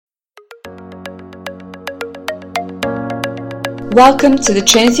Welcome to the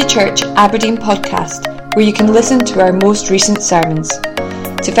Trinity Church Aberdeen podcast, where you can listen to our most recent sermons.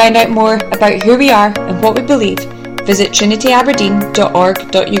 To find out more about who we are and what we believe, visit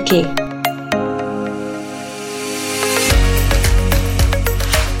trinityaberdeen.org.uk.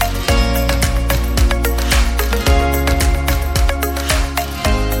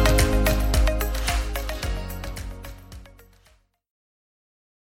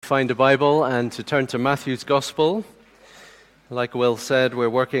 Find a Bible and to turn to Matthew's Gospel. Like Will said, we're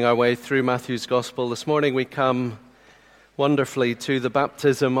working our way through Matthew's Gospel. This morning we come wonderfully to the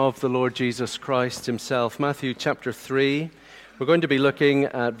baptism of the Lord Jesus Christ himself. Matthew chapter 3. We're going to be looking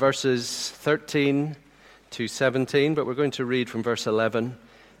at verses 13 to 17, but we're going to read from verse 11.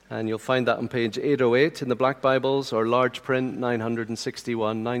 And you'll find that on page 808 in the Black Bibles, or large print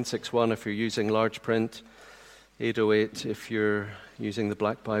 961 if you're using large print, 808 if you're using the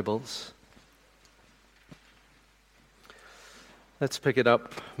Black Bibles. Let's pick it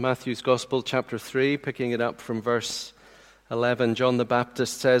up, Matthew's Gospel, chapter 3, picking it up from verse 11. John the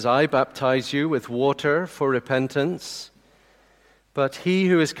Baptist says, "I baptize you with water for repentance, but he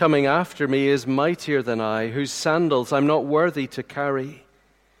who is coming after me is mightier than I, whose sandals I'm not worthy to carry.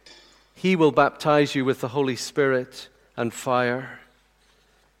 He will baptize you with the Holy Spirit and fire.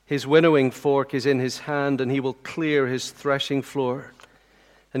 His winnowing fork is in his hand, and he will clear his threshing floor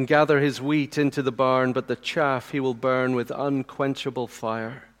and gather his wheat into the barn, but the chaff he will burn with unquenchable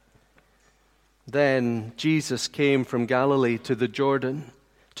fire." Then Jesus came from Galilee to the Jordan,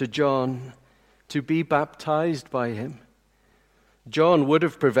 to John, to be baptized by him. John would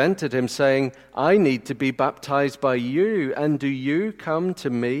have prevented him, saying, "I need to be baptized by you, and do you come to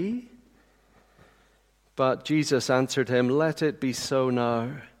me?" But Jesus answered him, "Let it be so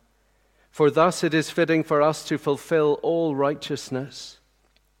now, for thus it is fitting for us to fulfill all righteousness."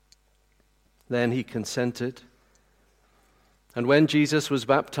 Then he consented. And when Jesus was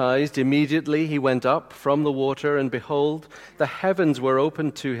baptized, immediately he went up from the water, and behold, the heavens were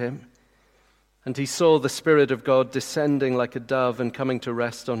opened to him. And he saw the Spirit of God descending like a dove and coming to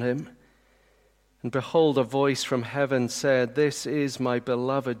rest on him. And behold, a voice from heaven said, "This is my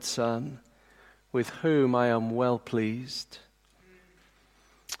beloved Son, with whom I am well pleased."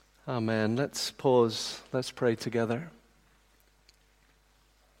 Amen. Let's pause. Let's pray together.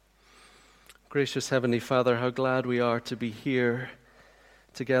 Gracious Heavenly Father, how glad we are to be here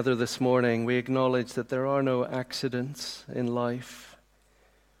together this morning. We acknowledge that there are no accidents in life,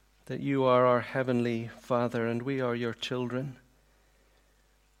 that you are our Heavenly Father and we are your children.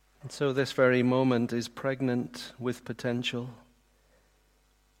 And so this very moment is pregnant with potential.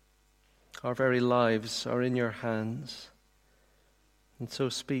 Our very lives are in your hands. And so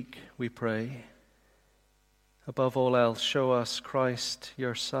speak, we pray. Above all else, show us Christ,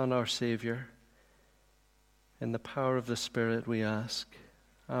 your Son, our Savior. In the power of the Spirit we ask.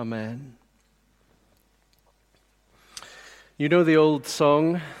 Amen. You know the old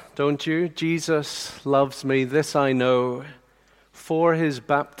song, don't you? "Jesus loves me, this I know, for his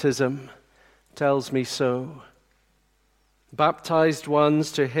baptism tells me so. Baptized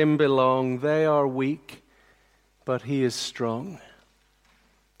ones to him belong, they are weak, but he is strong."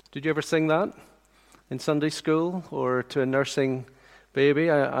 Did you ever sing that in Sunday school or to a nursing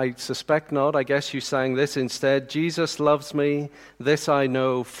baby? I suspect not. I guess you sang this instead. "Jesus loves me, this I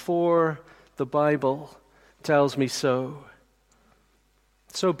know, for the Bible tells me so."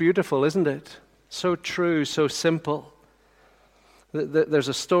 So beautiful, isn't it? So true, so simple. There's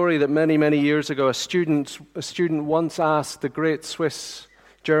a story that many years ago, a student once asked the great Swiss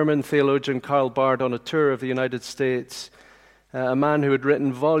German theologian Karl Barth on a tour of the United States, a man who had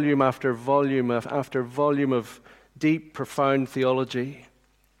written volume after volume of deep, profound theology.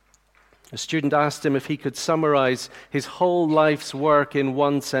 A student asked him if he could summarize his whole life's work in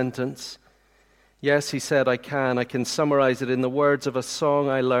one sentence. "Yes," he said, I can summarize it in the words of a song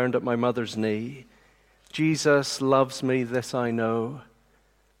I learned at my mother's knee. Jesus loves me, this I know,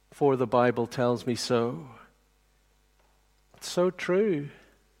 for the Bible tells me so." It's so true.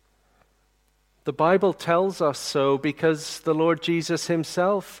 The Bible tells us so because the Lord Jesus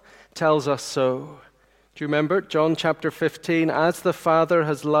himself tells us so. Do you remember John chapter 15? "As the Father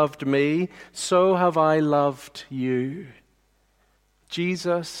has loved me, so have I loved you."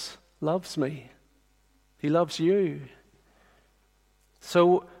 Jesus loves me. He loves you.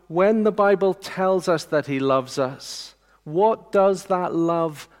 So when the Bible tells us that he loves us, what does that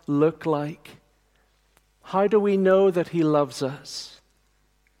love look like? How do we know that he loves us?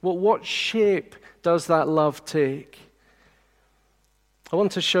 What shape does that love take? I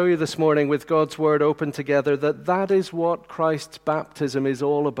want to show you this morning with God's Word open together that is what Christ's baptism is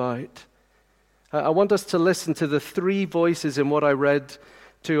all about. I want us to listen to the three voices in what I read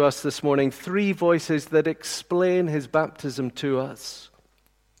to us this morning, three voices that explain his baptism to us.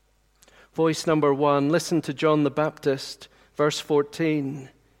 Voice number one, listen to John the Baptist, verse 14.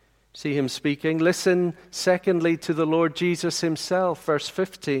 See him speaking. Listen, secondly, to the Lord Jesus himself, verse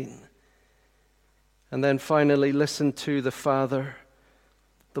 15. And then finally, listen to the Father,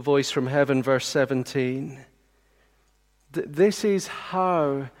 the voice from heaven, verse 17. This is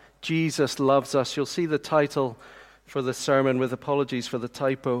how Jesus loves us. You'll see the title for the sermon with apologies for the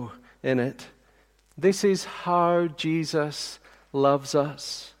typo in it. This is how Jesus loves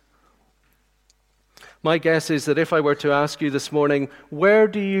us. My guess is that if I were to ask you this morning, where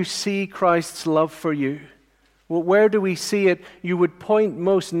do you see Christ's love for you? Well, where do we see it? You would point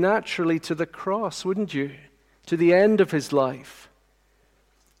most naturally to the cross, wouldn't you? To the end of his life.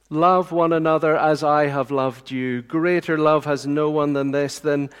 Love one another as I have loved you. Greater love has no one than this,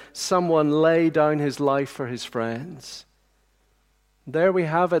 than someone lay down his life for his friends. There we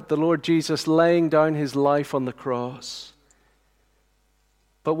have it, the Lord Jesus laying down his life on the cross.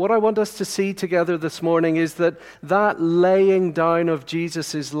 But what I want us to see together this morning is that laying down of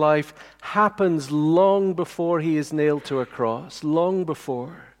Jesus' life happens long before he is nailed to a cross, long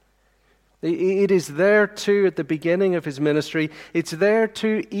before. It is there too at the beginning of his ministry. It's there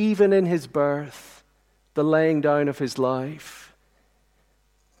too even in his birth, the laying down of his life.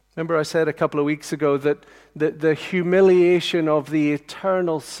 Remember I said a couple of weeks ago that the humiliation of the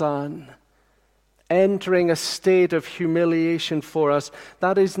eternal Son, entering a state of humiliation for us,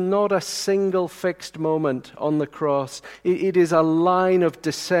 that is not a single fixed moment on the cross. It is a line of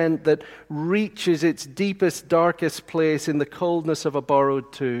descent that reaches its deepest, darkest place in the coldness of a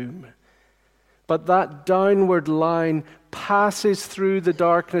borrowed tomb. But that downward line passes through the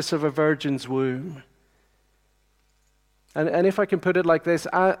darkness of a virgin's womb. And if I can put it like this,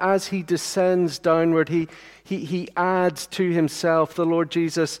 as he descends downward, he adds to himself, the Lord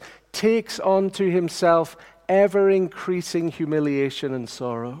Jesus takes onto himself ever-increasing humiliation and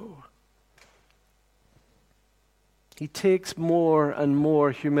sorrow. He takes more and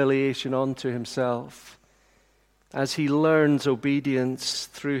more humiliation onto himself as he learns obedience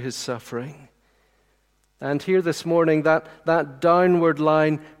through his suffering. And here this morning, that downward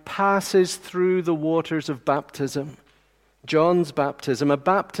line passes through the waters of baptism. John's baptism, a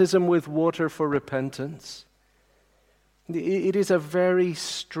baptism with water for repentance. It is a very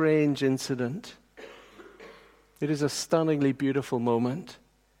strange incident. It is a stunningly beautiful moment.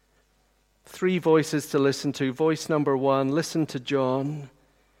 Three voices to listen to. Voice number one, listen to John.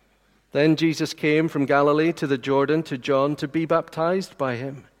 Then Jesus came from Galilee to the Jordan to John to be baptized by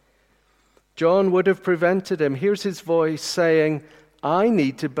him. John would have prevented him. Here's his voice saying, I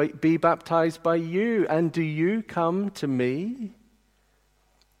need to be baptized by you, and do you come to me?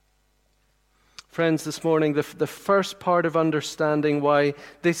 Friends, this morning, the first part of understanding why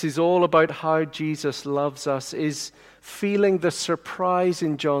this is all about how Jesus loves us is feeling the surprise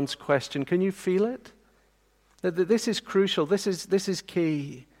in John's question. Can you feel it? This is crucial. This is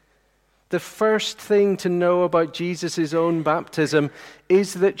key. The first thing to know about Jesus' own baptism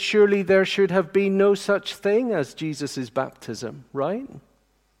is that surely there should have been no such thing as Jesus' baptism, right?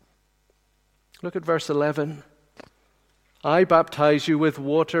 Look at verse 11. I baptize you with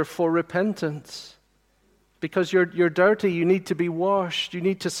water for repentance. Because you're dirty, you need to be washed, you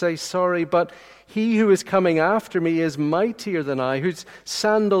need to say sorry, but he who is coming after me is mightier than I, whose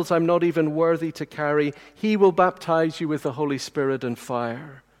sandals I'm not even worthy to carry. He will baptize you with the Holy Spirit and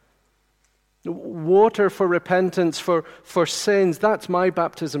fire. Water for repentance, for sins. That's my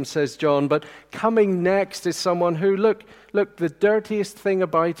baptism, says John. But coming next is someone who, look, the dirtiest thing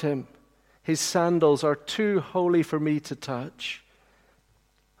about him, his sandals are too holy for me to touch.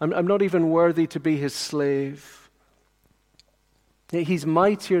 I'm not even worthy to be his slave. He's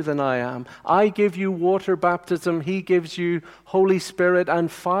mightier than I am. I give you water baptism. He gives you Holy Spirit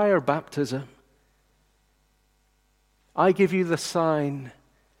and fire baptism. I give you the sign.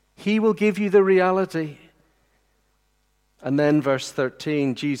 He will give you the reality. And then verse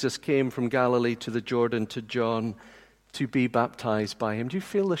 13, Jesus came from Galilee to the Jordan to John to be baptized by him. Do you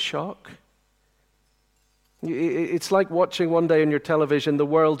feel the shock? It's like watching one day on your television the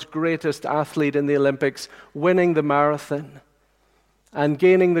world's greatest athlete in the Olympics winning the marathon and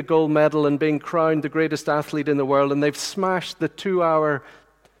gaining the gold medal and being crowned the greatest athlete in the world, and they've smashed the two-hour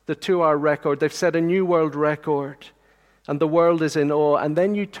record. They've set a new world record. And the world is in awe. And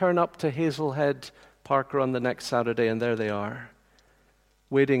then you turn up to Hazelhead Park Run the next Saturday, and there they are,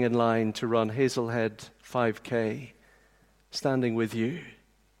 waiting in line to run Hazelhead 5K, standing with you.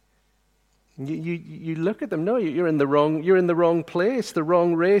 You look at them. No, you're in the wrong place, the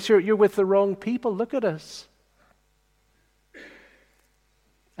wrong race. You're with the wrong people. Look at us.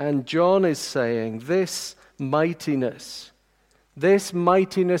 And John is saying this mightiness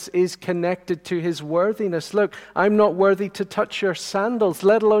is connected to his worthiness. Look, I'm not worthy to touch your sandals,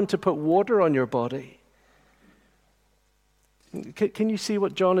 let alone to put water on your body. Can you see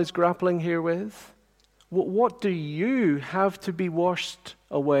what John is grappling here with? What do you have to be washed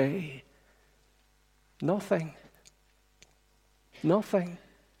away? Nothing. Nothing.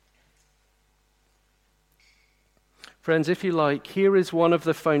 Friends, if you like, here is one of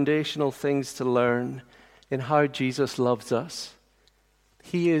the foundational things to learn in how Jesus loves us.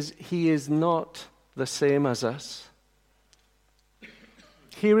 He is not the same as us.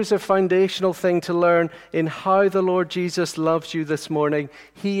 Here is a foundational thing to learn in how the Lord Jesus loves you this morning.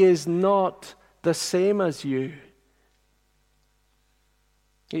 He is not the same as you.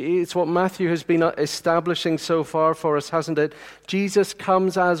 It's what Matthew has been establishing so far for us, hasn't it? Jesus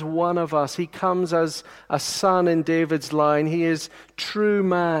comes as one of us. He comes as a son in David's line. He is true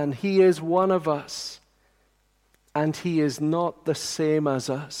man. He is one of us. And he is not the same as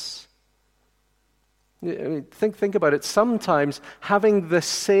us. I mean, think about it. Sometimes having the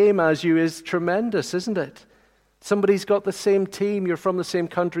same as you is tremendous, isn't it? Somebody's got the same team, you're from the same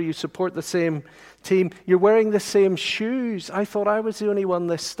country, you support the same team, you're wearing the same shoes. I thought I was the only one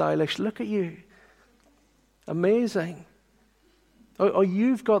this stylish. Look at you. Amazing. Oh,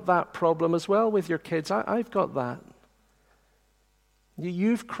 you've got that problem as well with your kids. I've got that.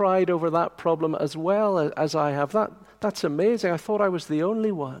 You've cried over that problem as well as I have. That's amazing. I thought I was the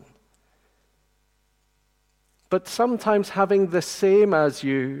only one. But sometimes having the same as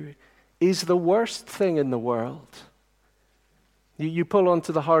you is the worst thing in the world. You pull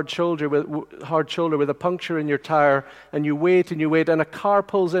onto the hard shoulder with a puncture in your tire, and you wait, and a car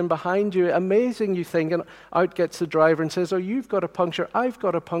pulls in behind you. Amazing, you think, and out gets the driver and says, "Oh, you've got a puncture. I've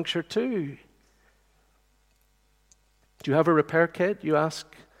got a puncture too." Do you have a repair kit? You ask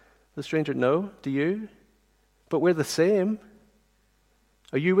the stranger. No, do you? But we're the same.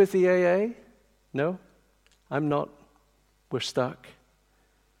 Are you with the AA? No, I'm not. We're stuck.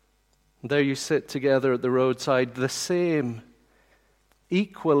 And there you sit together at the roadside, the same,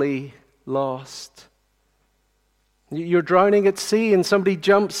 equally lost. You're drowning at sea and somebody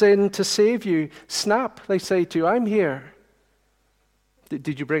jumps in to save you. Snap, they say to you, "I'm here."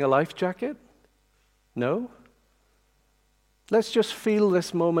 Did you bring a life jacket? No? Let's just feel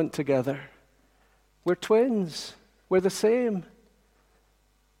this moment together. We're twins. We're the same.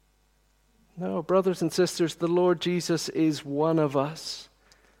 No, brothers and sisters, the Lord Jesus is one of us.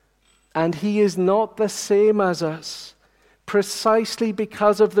 And he is not the same as us, precisely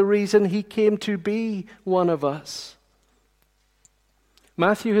because of the reason he came to be one of us.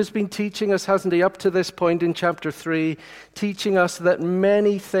 Matthew has been teaching us, hasn't he, up to this point in chapter 3, teaching us that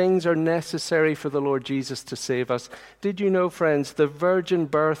many things are necessary for the Lord Jesus to save us. Did you know, friends, the virgin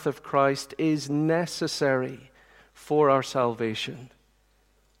birth of Christ is necessary for our salvation?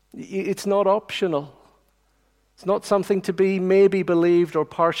 It's not optional. It's not something to be maybe believed or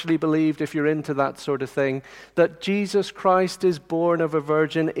partially believed if you're into that sort of thing. That Jesus Christ is born of a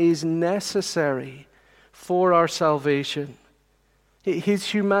virgin is necessary for our salvation. His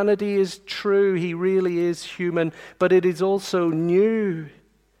humanity is true. He really is human, but it is also new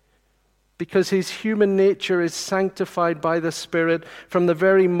because his human nature is sanctified by the Spirit from the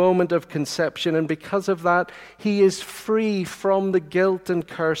very moment of conception, and because of that, he is free from the guilt and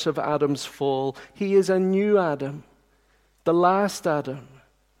curse of Adam's fall. He is a new Adam, the last Adam.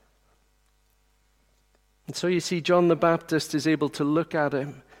 And so you see, John the Baptist is able to look at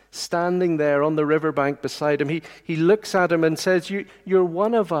him, standing there on the riverbank beside him. He looks at him and says, "You're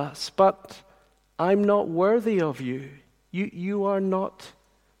one of us, but I'm not worthy of you. You are not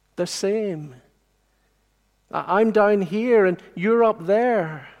the same. I'm down here and you're up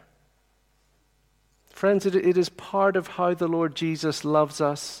there." Friends, it is part of how the Lord Jesus loves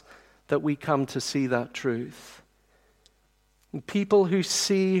us that we come to see that truth. And people who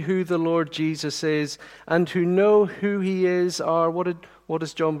see who the Lord Jesus is and who know who he is are, what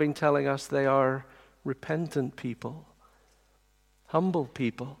has John been telling us? They are repentant people, humble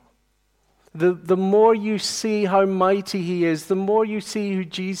people. The more you see how mighty he is, the more you see who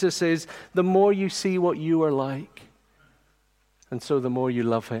Jesus is, the more you see what you are like. And so the more you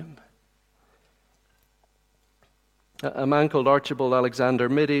love him. A man called Archibald Alexander,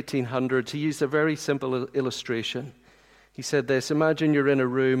 mid-1800s, he used a very simple illustration. He said this: imagine you're in a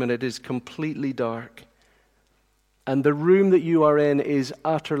room and it is completely dark. And the room that you are in is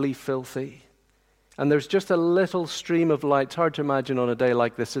utterly filthy. And there's just a little stream of light. It's hard to imagine on a day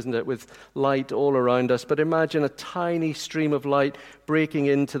like this, isn't it, with light all around us. But imagine a tiny stream of light breaking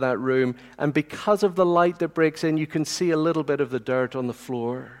into that room. And because of the light that breaks in, you can see a little bit of the dirt on the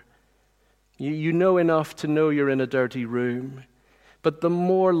floor. You know enough to know you're in a dirty room. But the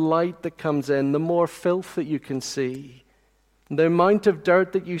more light that comes in, the more filth that you can see. The amount of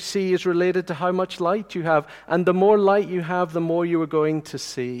dirt that you see is related to how much light you have. And the more light you have, the more you are going to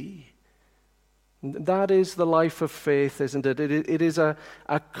see. That is the life of faith, isn't it? It is a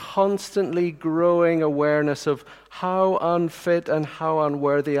constantly growing awareness of how unfit and how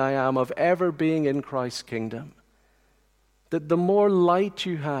unworthy I am of ever being in Christ's kingdom. That the more light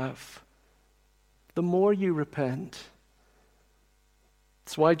you have, the more you repent.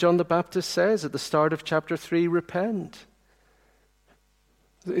 That's why John the Baptist says at the start of chapter 3, repent.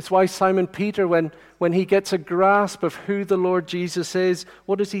 It's why Simon Peter, when he gets a grasp of who the Lord Jesus is,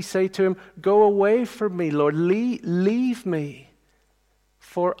 what does he say to him? Go away from me, Lord. Leave me,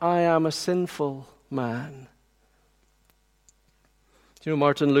 for I am a sinful man. Do you know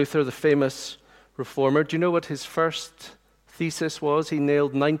Martin Luther, the famous reformer? Do you know what his first thesis was? He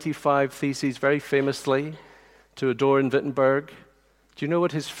nailed 95 theses very famously to a door in Wittenberg. Do you know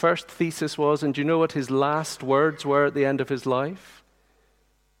what his first thesis was? And do you know what his last words were at the end of his life?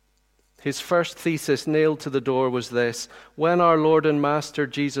 His first thesis nailed to the door was this: when our Lord and Master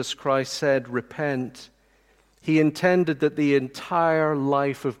Jesus Christ said, repent, he intended that the entire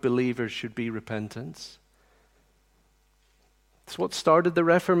life of believers should be repentance. It's what started the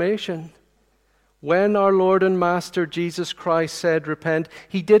Reformation. When our Lord and Master Jesus Christ said, repent,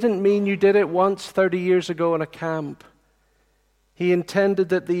 he didn't mean you did it once 30 years ago in a camp. He intended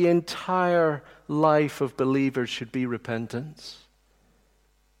that the entire life of believers should be repentance.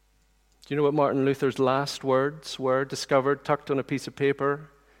 Do you know what Martin Luther's last words were, discovered tucked on a piece of paper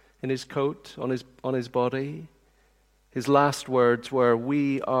in his coat, on his body? His last words were,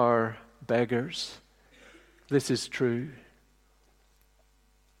 we are beggars. This is true.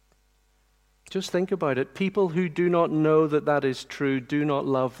 Just think about it. People who do not know that that is true do not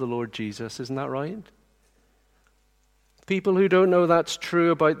love the Lord Jesus. Isn't that right? People who don't know that's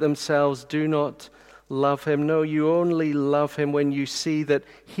true about themselves do not love him. No, you only love him when you see that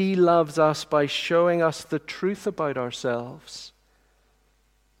he loves us by showing us the truth about ourselves.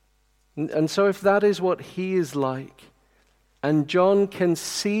 And so if that is what he is like, and John can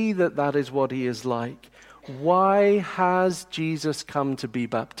see that that is what he is like, why has Jesus come to be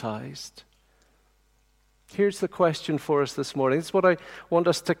baptized? Here's the question for us this morning. This is what I want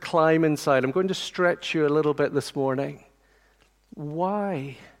us to climb inside. I'm going to stretch you a little bit this morning.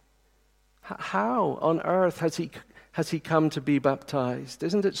 Why? How on earth has he come to be baptized?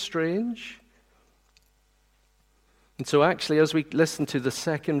 Isn't it strange? And so actually, as we listen to the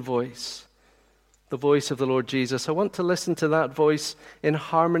second voice, the voice of the Lord Jesus, I want to listen to that voice in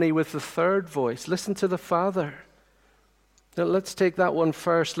harmony with the third voice. Listen to the Father. Now, let's take that one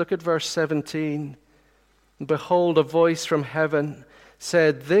first. Look at verse 17. Behold, a voice from heaven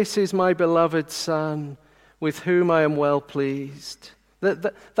said, this is my beloved Son, with whom I am well pleased.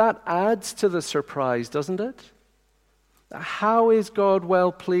 That adds to the surprise, doesn't it? How is God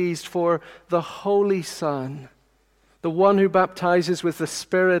well pleased for the Holy Son, the one who baptizes with the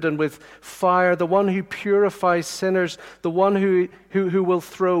Spirit and with fire, the one who purifies sinners, the one who will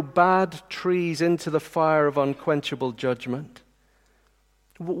throw bad trees into the fire of unquenchable judgment?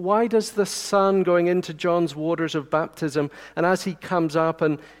 Why does the Son, going into John's waters of baptism, and as he comes up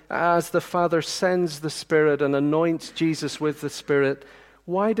and as the Father sends the Spirit and anoints Jesus with the Spirit,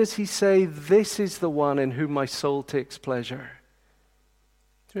 why does he say, this is the one in whom my soul takes pleasure?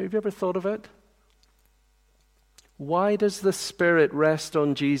 Have you ever thought of it? Why does the Spirit rest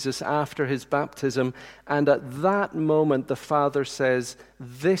on Jesus after his baptism, and at that moment the Father says,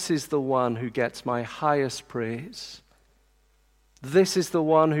 this is the one who gets my highest praise? This is the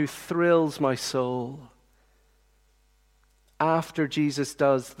one who thrills my soul. After Jesus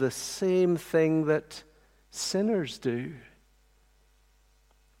does the same thing that sinners do.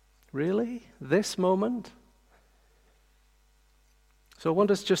 Really? This moment? So I want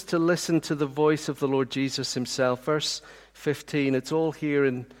us just to listen to the voice of the Lord Jesus himself. Verse 15, it's all here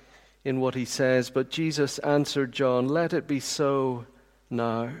in what he says. But Jesus answered John, let it be so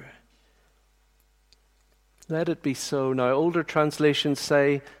now. Let it be so now. Older translations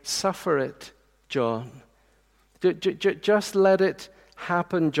say, suffer it, John. Just let it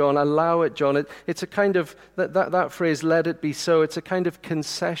happen, John. Allow it, John. It's a kind of, that phrase, let it be so, it's a kind of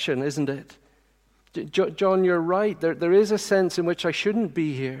concession, isn't it? John, you're right. There is a sense in which I shouldn't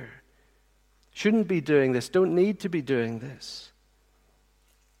be here. Shouldn't be doing this. Don't need to be doing this.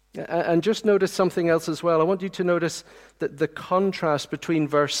 And just notice something else as well. I want you to notice that the contrast between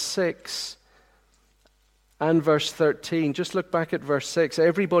verse 6 and verse 13. Just look back at verse 6.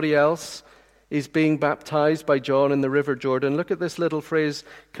 Everybody else is being baptized by John in the River Jordan. Look at this little phrase,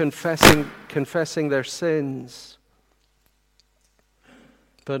 confessing their sins.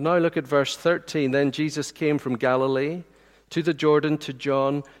 But now look at verse 13. Then Jesus came from Galilee to the Jordan to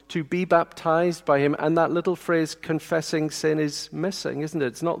John to be baptized by him. And that little phrase, confessing sin, is missing, isn't it?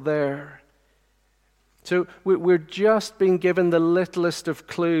 It's not there. So we're just being given the littlest of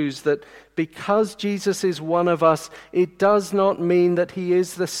clues that because Jesus is one of us, it does not mean that he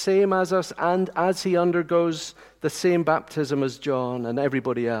is the same as us and as he undergoes the same baptism as John and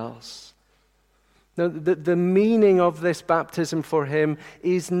everybody else. Now, the meaning of this baptism for him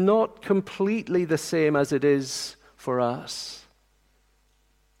is not completely the same as it is for us.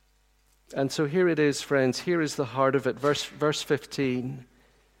 And so here it is, friends. Here is the heart of it. Verse 15.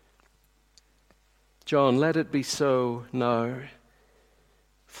 John, let it be so now.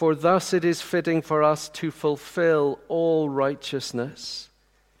 For thus it is fitting for us to fulfill all righteousness.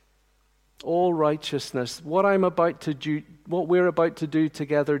 All righteousness. What we're about to do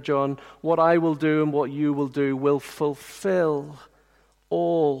together, John, what I will do and what you will do will fulfill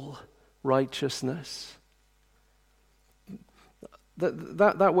all righteousness.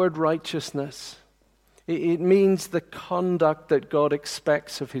 That word righteousness, it means the conduct that God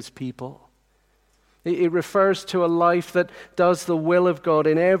expects of his people. It refers to a life that does the will of God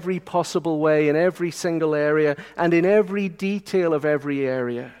in every possible way, in every single area, and in every detail of every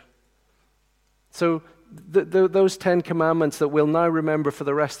area. So those 10 commandments that we'll now remember for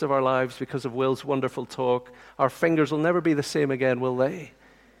the rest of our lives because of Will's wonderful talk, our fingers will never be the same again, will they?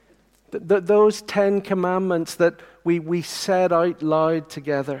 Those 10 commandments that we said out loud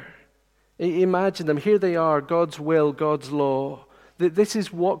together. Imagine them. Here they are, God's will, God's law. This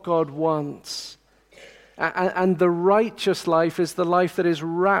is what God wants. And the righteous life is the life that is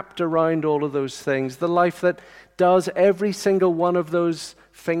wrapped around all of those things, the life that does every single one of those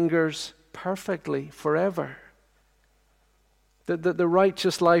fingers perfectly, forever. The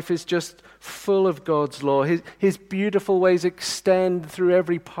righteous life is just full of God's law. His beautiful ways extend through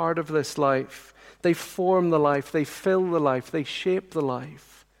every part of this life. They form the life, they fill the life, they shape the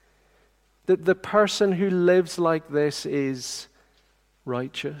life. The person who lives like this is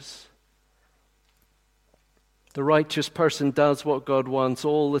righteous. The righteous person does what God wants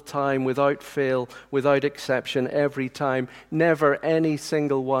all the time, without fail, without exception, every time. Never any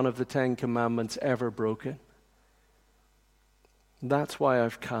single one of the 10 commandments ever broken. That's why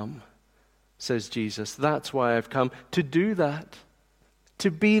I've come, says Jesus. That's why I've come, to do that,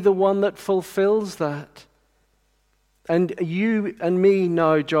 to be the one that fulfills that. And you and me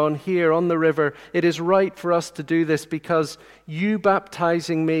now, John, here on the river, it is right for us to do this because you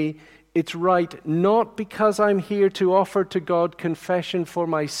baptizing me, it's right, not because I'm here to offer to God confession for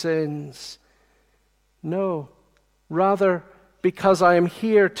my sins. No, rather because I am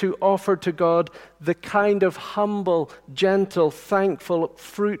here to offer to God the kind of humble, gentle, thankful,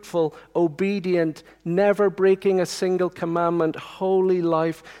 fruitful, obedient, never breaking a single commandment, holy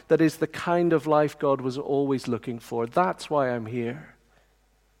life that is the kind of life God was always looking for. That's why I'm here.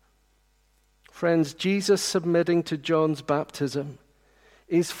 Friends, Jesus submitting to John's baptism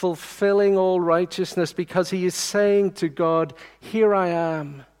is fulfilling all righteousness because he is saying to God, here I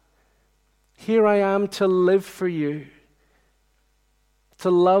am. Here I am to live for you, to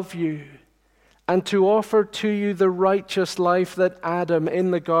love you, and to offer to you the righteous life that Adam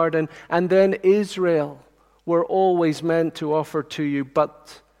in the garden and then Israel were always meant to offer to you,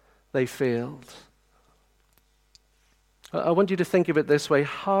 but they failed. I want you to think of it this way.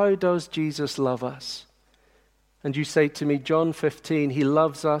 How does Jesus love us? And you say to me, John 15, he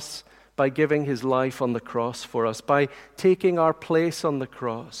loves us by giving his life on the cross for us, by taking our place on the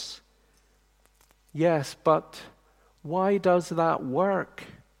cross. Yes, but why does that work?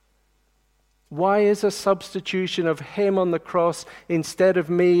 Why is a substitution of him on the cross instead of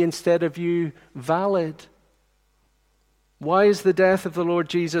me, instead of you, valid? Why is the death of the Lord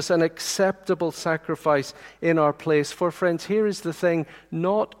Jesus an acceptable sacrifice in our place? For friends, here is the thing,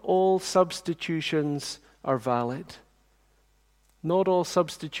 not all substitutions are valid. Not all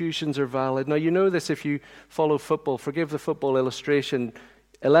substitutions are valid. Now, you know this if you follow football. Forgive the football illustration.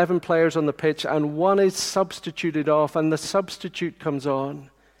 11 players on the pitch, and one is substituted off, and the substitute comes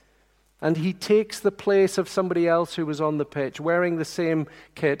on. And he takes the place of somebody else who was on the pitch, wearing the same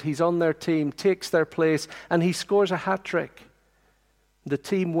kit. He's on their team, takes their place, and he scores a hat-trick. The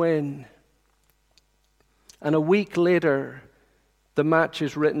team win. And a week later, The match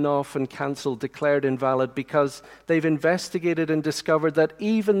is written off and cancelled, declared invalid, because they've investigated and discovered that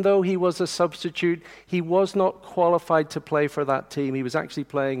even though he was a substitute, he was not qualified to play for that team. He was actually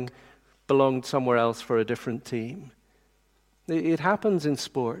belonged somewhere else for a different team. It happens in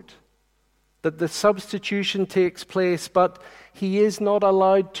sport that the substitution takes place, but he is not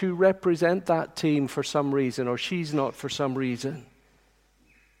allowed to represent that team for some reason, or she's not for some reason.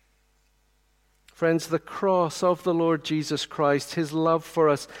 Friends, the cross of the Lord Jesus Christ, his love for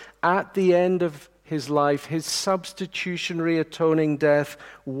us at the end of his life, his substitutionary atoning death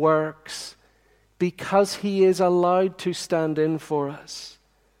works because he is allowed to stand in for us,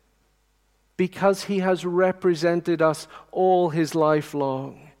 because he has represented us all his life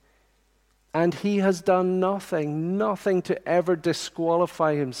long. And he has done nothing to ever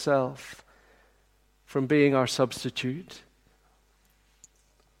disqualify himself from being our substitute.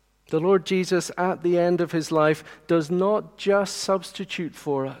 The Lord Jesus, at the end of his life, does not just substitute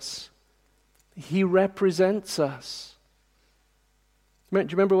for us. He represents us. Do you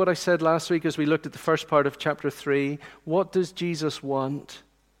remember what I said last week as we looked at the first part of chapter 3? What does Jesus want?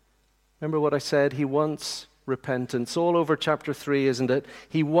 Remember what I said? He wants repentance. All over chapter 3, isn't it?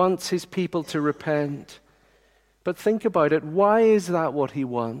 He wants his people to repent. But think about it. Why is that what he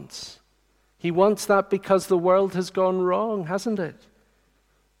wants? He wants that because the world has gone wrong, hasn't it?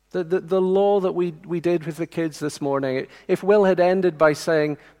 The law that we did with the kids this morning, if Will had ended by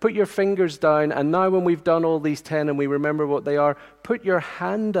saying, put your fingers down, and now when we've done all these 10 and we remember what they are, put your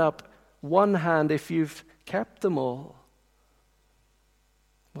hand up, one hand if you've kept them all.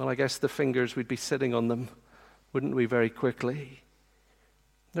 Well, I guess the fingers, we'd be sitting on them, wouldn't we, very quickly?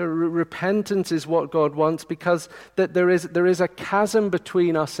 Repentance is what God wants, because that there is a chasm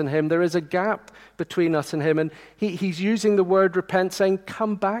between us and him. There is a gap between us and him. And he's using the word repent, saying,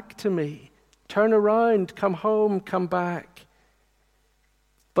 come back to me. Turn around, come home, come back.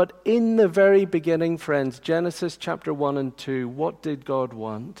 But in the very beginning, friends, Genesis chapter 1 and 2, what did God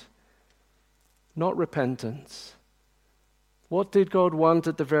want? Not repentance. What did God want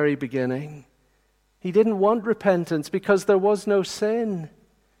at the very beginning? He didn't want repentance because there was no sin.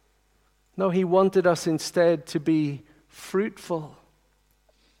 No, he wanted us instead to be fruitful,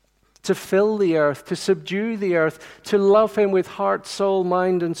 to fill the earth, to subdue the earth, to love him with heart, soul,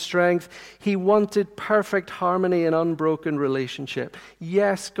 mind, and strength. He wanted perfect harmony and unbroken relationship.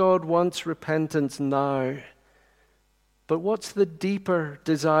 Yes, God wants repentance now. But what's the deeper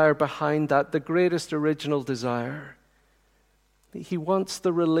desire behind that, the greatest original desire? He wants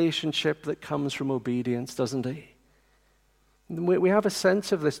the relationship that comes from obedience, doesn't he? We have a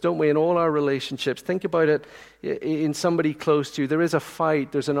sense of this, don't we, in all our relationships. Think about it in somebody close to you. There is a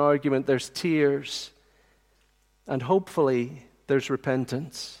fight, there's an argument, there's tears. And hopefully there's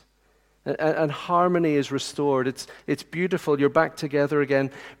repentance. And harmony is restored. It's beautiful, you're back together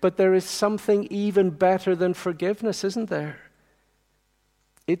again. But there is something even better than forgiveness, isn't there?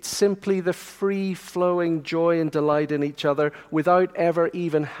 It's simply the free-flowing joy and delight in each other without ever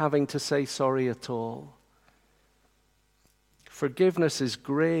even having to say sorry at all. Forgiveness is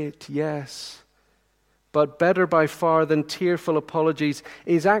great, yes, but better by far than tearful apologies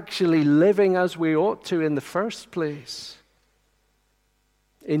is actually living as we ought to in the first place.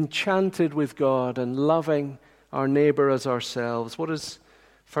 Enchanted with God and loving our neighbor as ourselves. What does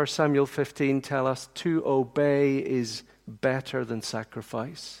 1 Samuel 15 tell us? To obey is better than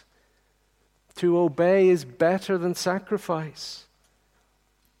sacrifice. To obey is better than sacrifice.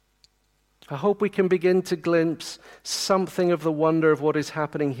 I hope we can begin to glimpse something of the wonder of what is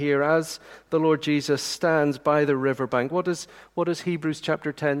happening here as the Lord Jesus stands by the riverbank. What does Hebrews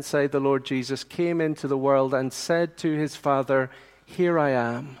chapter 10 say? The Lord Jesus came into the world and said to his Father, here I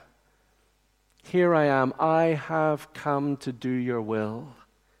am. Here I am. I have come to do your will.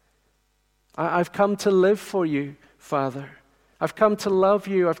 I've come to live for you, Father. I've come to love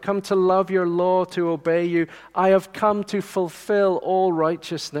you. I've come to love your law, to obey you. I have come to fulfill all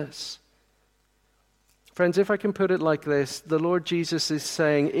righteousness. Friends, if I can put it like this, the Lord Jesus is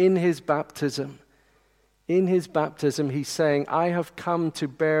saying in his baptism, he's saying, I have come to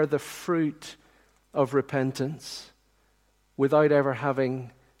bear the fruit of repentance without ever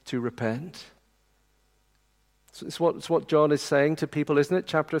having to repent. So it's what John is saying to people, isn't it?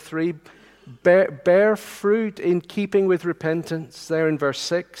 Chapter 3, bear fruit in keeping with repentance. There in verse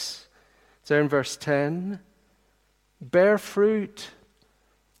 6, there in verse 10. Bear fruit.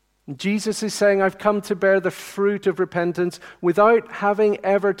 Jesus is saying, I've come to bear the fruit of repentance without having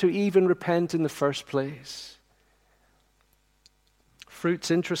ever to even repent in the first place.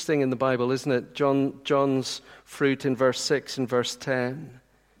 Fruit's interesting in the Bible, isn't it? John's fruit in verse 6 and verse 10.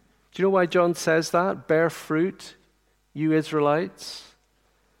 Do you know why John says that? Bear fruit you Israelites?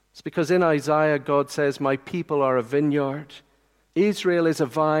 It's because in Isaiah, God says, my people are a vineyard. Israel is a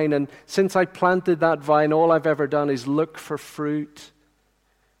vine, and since I planted that vine, all I've ever done is look for fruit.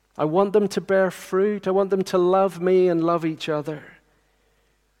 I want them to bear fruit. I want them to love me and love each other.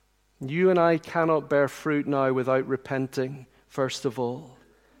 You and I cannot bear fruit now without repenting, first of all.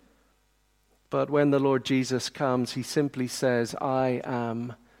 But when the Lord Jesus comes, he simply says, I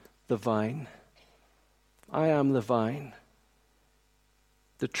am the vine. I am the vine.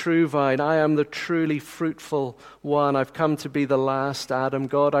 The true vine. I am the truly fruitful one. I've come to be the last Adam.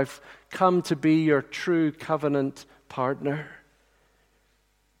 God, I've come to be your true covenant partner.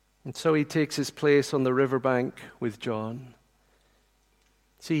 And so he takes his place on the riverbank with John.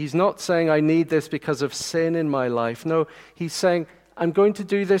 See, he's not saying I need this because of sin in my life. No, he's saying I'm going to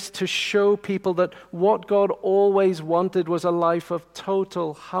do this to show people that what God always wanted was a life of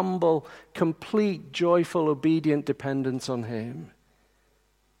total, humble, complete, joyful, obedient dependence on him.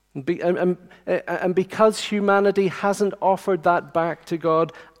 And because humanity hasn't offered that back to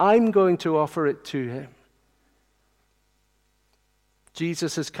God, I'm going to offer it to him.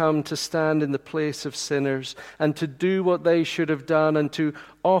 Jesus has come to stand in the place of sinners and to do what they should have done and to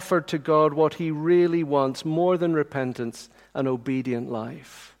offer to God what he really wants, more than repentance, an obedient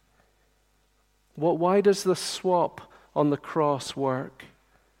life. Why does the swap on the cross work?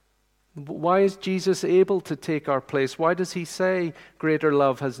 Why is Jesus able to take our place? Why does he say, greater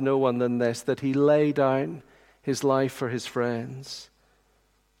love has no one than this, that he lay down his life for his friends?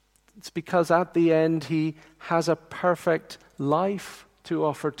 It's because at the end he has a perfect life to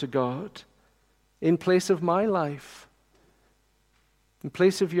offer to God in place of my life, in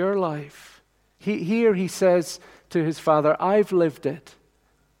place of your life. Here he says to his Father, I've lived it.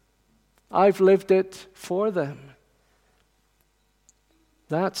 I've lived it for them.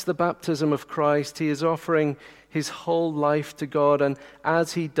 That's the baptism of Christ. He is offering his whole life to God, and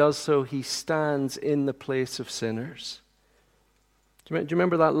as he does so, he stands in the place of sinners. Do you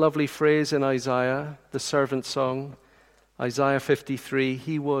remember that lovely phrase in Isaiah, the servant song? Isaiah 53,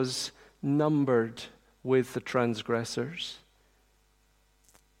 he was numbered with the transgressors.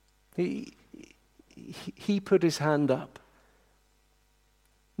 He put his hand up.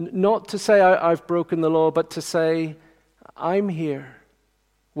 Not to say I've broken the law, but to say I'm here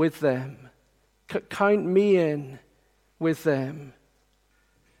with them. Count me in with them.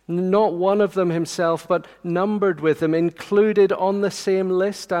 Not one of them himself, but numbered with them, included on the same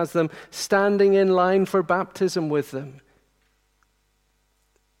list as them, standing in line for baptism with them.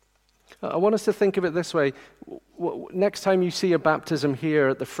 I want us to think of it this way. Next time you see a baptism here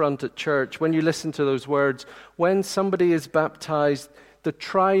at the front at church, when you listen to those words, when somebody is baptized, the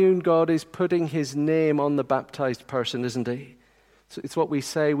triune God is putting his name on the baptized person, isn't he? So it's what we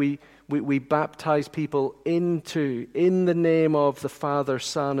say, we baptize people in the name of the Father,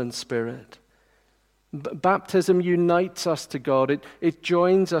 Son, and Spirit. Baptism unites us to God. It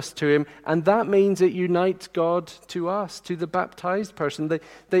joins us to him, and that means it unites God to us, to the baptized person.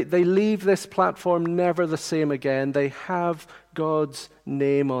 They leave this platform never the same again. They have God's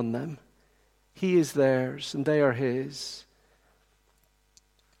name on them. He is theirs, and they are his.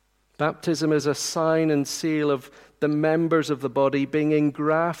 Baptism is a sign and seal of the members of the body being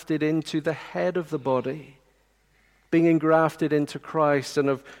engrafted into the head of the body, being engrafted into Christ, and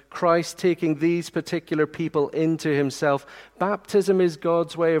of Christ taking these particular people into himself. Baptism is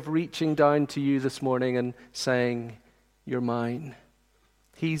God's way of reaching down to you this morning and saying, you're mine.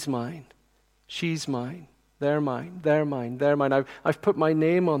 He's mine. She's mine. They're mine. They're mine. They're mine. I've put my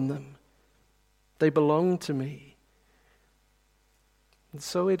name on them. They belong to me. And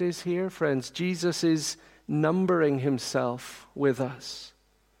so it is here, friends. Jesus is numbering himself with us.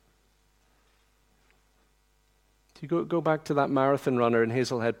 You go back to that marathon runner in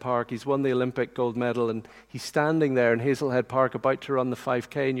Hazelhead Park. He's won the Olympic gold medal, and he's standing there in Hazelhead Park about to run the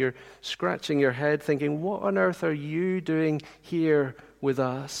 5K, and you're scratching your head thinking, what on earth are you doing here with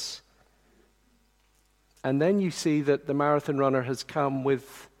us? And then you see that the marathon runner has come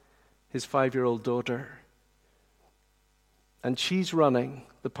with his 5-year-old daughter, and she's running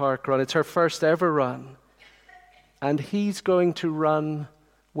the park run. It's her first ever run. And he's going to run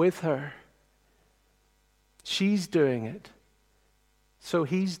with her. She's doing it. So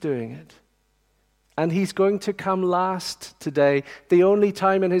he's doing it. And he's going to come last today, the only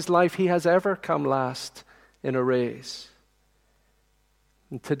time in his life he has ever come last in a race.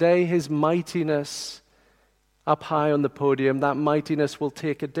 And today his mightiness up high on the podium, that mightiness will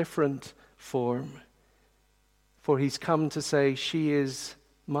take a different form. For he's come to say, she is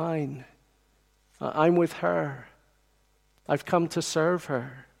mine. I'm with her. I've come to serve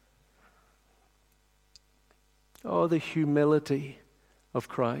her. Oh, the humility of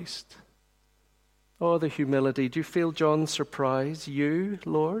Christ. Oh, the humility. Do you feel John's surprise? You,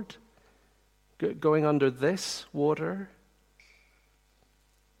 Lord, going under this water?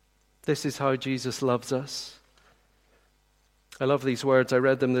 This is how Jesus loves us. I love these words. I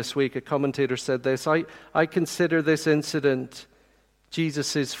read them this week. A commentator said this: I consider this incident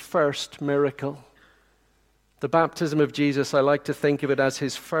Jesus' first miracle. The baptism of Jesus, I like to think of it as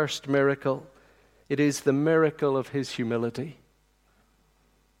his first miracle. It is the miracle of his humility.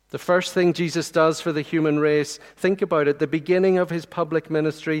 The first thing Jesus does for the human race, think about it, the beginning of his public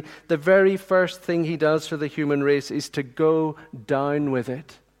ministry, the very first thing he does for the human race is to go down with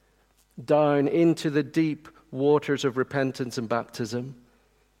it, down into the deep waters of repentance and baptism.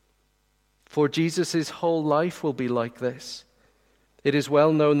 For Jesus' whole life will be like this. It is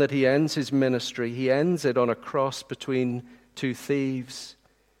well known that he ends his ministry. He ends it on a cross between two thieves.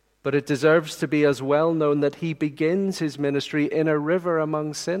 But it deserves to be as well known that he begins his ministry in a river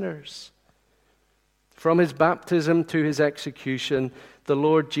among sinners. From his baptism to his execution, the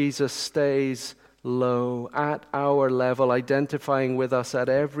Lord Jesus stays low, at our level, identifying with us at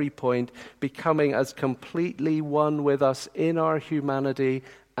every point, becoming as completely one with us in our humanity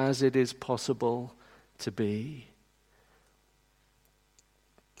as it is possible to be.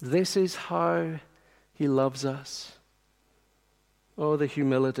 This is how he loves us. Oh, the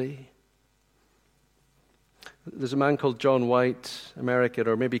humility. There's a man called John White, American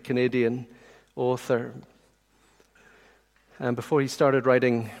or maybe Canadian author. And before he started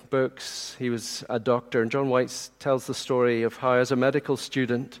writing books, he was a doctor. And John White tells the story of how, as a medical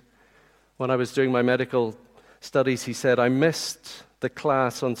student, when I was doing my medical studies, he said, I missed the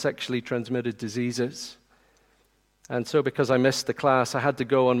class on sexually transmitted diseases. And so because I missed the class, I had to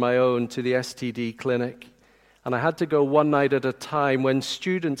go on my own to the STD clinic. And I had to go one night at a time when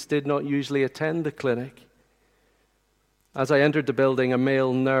students did not usually attend the clinic. As I entered the building, a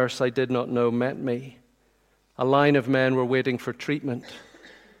male nurse I did not know met me. A line of men were waiting for treatment.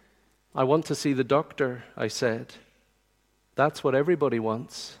 I want to see the doctor, I said. That's what everybody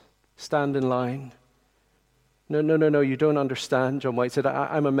wants. Stand in line. No, you don't understand, John White said.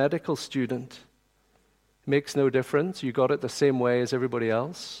 I'm a medical student. It makes no difference. You got it the same way as everybody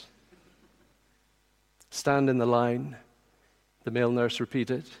else. Stand in the line, the male nurse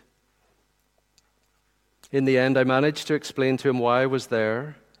repeated. In the end, I managed to explain to him why I was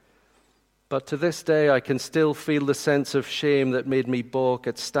there. But to this day, I can still feel the sense of shame that made me balk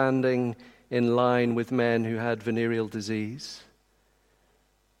at standing in line with men who had venereal disease.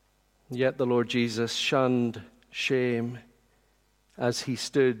 Yet the Lord Jesus shunned shame as he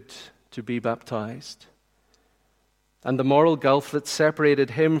stood to be baptized. And the moral gulf that separated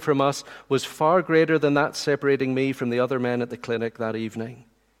him from us was far greater than that separating me from the other men at the clinic that evening.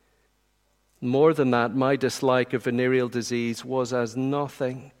 More than that, my dislike of venereal disease was as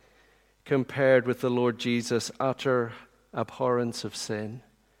nothing compared with the Lord Jesus' utter abhorrence of sin.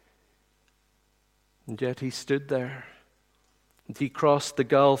 And yet he stood there. And he crossed the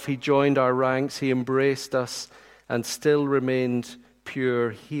gulf. He joined our ranks. He embraced us and still remained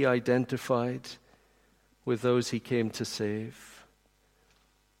pure. He identified with those he came to save.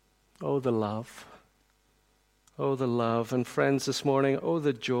 Oh, the love. Oh, the love. And friends, this morning, oh,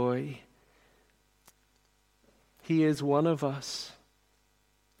 the joy. He is one of us.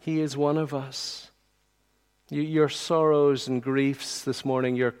 He is one of us. Your sorrows and griefs this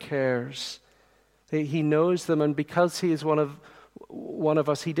morning, your cares, he knows them, and because he is one of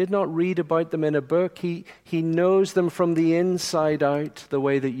us, he did not read about them in a book. He knows them from the inside out, the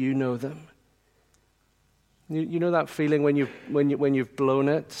way that you know them. You know that feeling when you've blown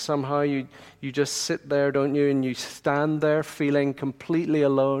it? Somehow you just sit there, don't you, and you stand there feeling completely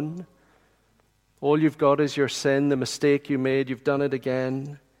alone. All you've got is your sin, the mistake you made. You've done it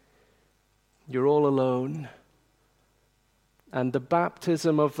again. You're all alone. And the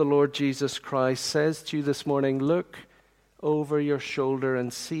baptism of the Lord Jesus Christ says to you this morning, look over your shoulder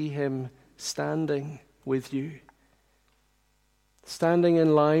and see him standing with you. Standing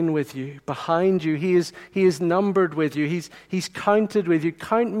in line with you, behind you. He is numbered with you. He's counted with you.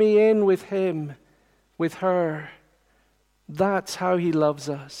 Count me in with him, with her. That's how he loves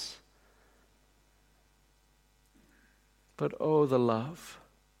us. But oh, the love.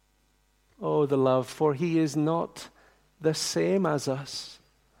 Oh, the love, for he is not the same as us.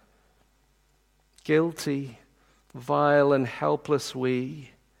 Guilty, vile, and helpless we,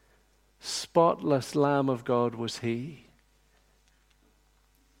 spotless Lamb of God was he.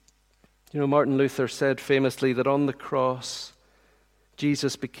 You know, Martin Luther said famously that on the cross,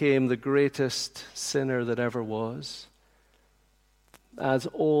 Jesus became the greatest sinner that ever was, as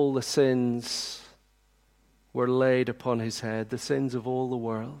all the sins were laid upon his head, the sins of all the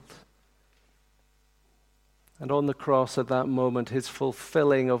world. And on the cross at that moment, his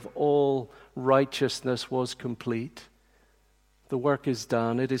fulfilling of all righteousness was complete. The work is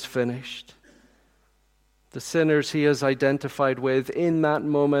done. It is finished. The sinners he has identified with, in that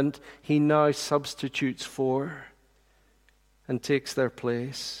moment, he now substitutes for and takes their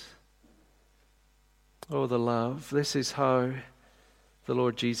place. Oh, the love. This is how the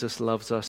Lord Jesus loves us.